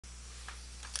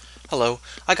Hello.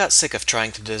 I got sick of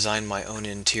trying to design my own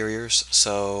interiors,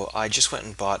 so I just went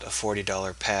and bought a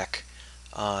 $40 pack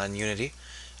on Unity,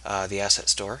 the asset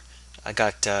store. I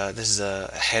got this is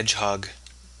a Hedgehog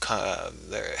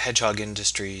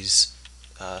Industries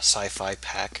sci-fi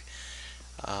pack.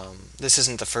 This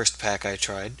isn't the first pack I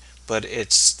tried, but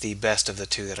it's the best of the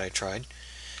two that I tried.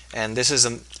 And this is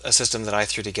a system that I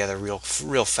threw together real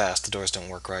fast. The doors don't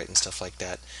work right and stuff like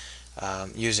that,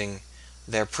 using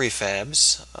their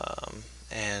prefabs.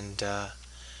 And I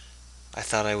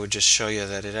thought I would just show you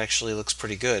that it actually looks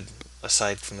pretty good,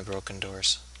 aside from the broken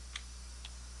doors.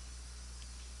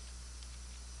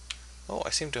 Oh, I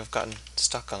seem to have gotten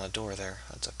stuck on a door there.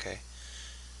 That's okay.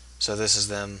 So this is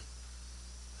them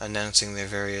announcing their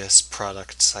various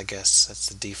products, I guess. That's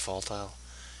the default. I'll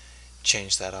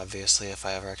change that, obviously, if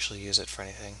I ever actually use it for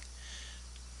anything.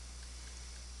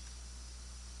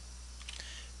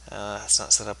 It's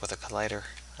not set up with a collider.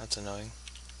 That's annoying.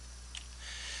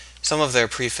 Some of their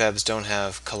prefabs don't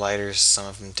have colliders, some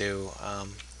of them do,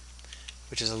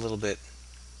 which is a little bit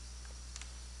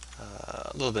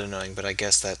annoying, but I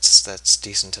guess that's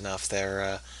decent enough.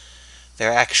 Their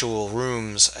actual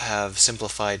rooms have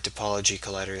simplified topology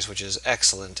colliders, which is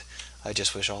excellent. I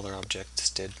just wish all their objects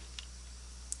did.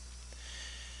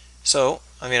 So,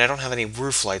 I mean, I don't have any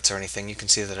roof lights or anything. You can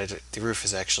see that the roof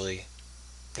is actually,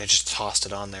 I just tossed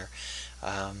it on there.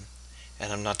 Um,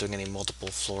 and I'm not doing any multiple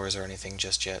floors or anything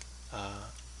just yet.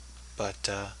 But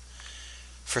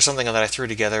for something that I threw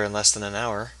together in less than an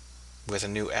hour with a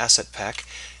new asset pack,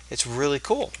 it's really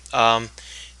cool.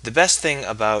 The best thing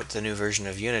about the new version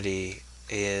of Unity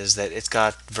is that it's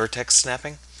got vertex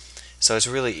snapping, so it's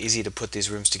really easy to put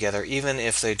these rooms together, even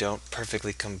if they don't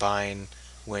perfectly combine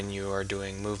when you are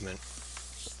doing movement.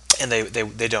 And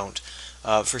they don't.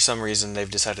 For some reason, they've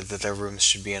decided that their rooms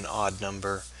should be an odd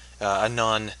number, a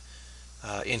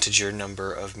non-integer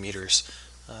number of meters.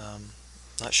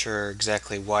 Not sure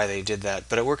exactly why they did that,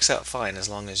 but it works out fine as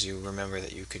long as you remember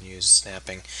that you can use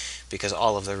snapping, because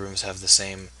all of the rooms have the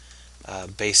same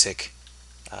basic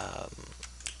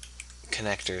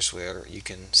connectors where you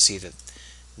can see that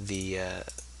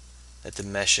the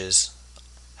meshes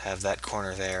have that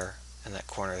corner there and that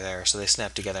corner there, so they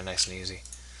snap together nice and easy.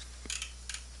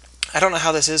 I don't know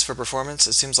how this is for performance.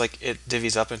 It seems like it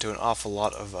divvies up into an awful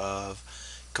lot of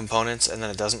components, and then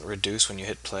it doesn't reduce when you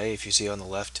hit play. If you see on the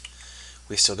left,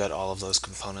 we still got all of those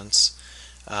components.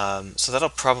 So that'll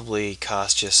probably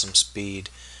cost you some speed.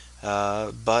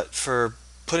 But for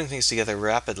putting things together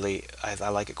rapidly, I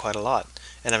like it quite a lot.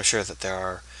 And I'm sure that there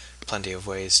are plenty of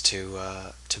ways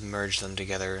to merge them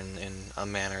together in a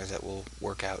manner that will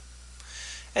work out.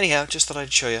 Anyhow, just thought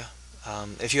I'd show you.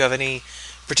 If you have any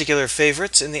particular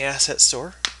favorites in the asset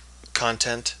store,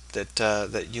 content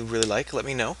that you really like, let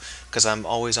me know, because I'm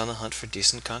always on the hunt for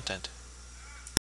decent content.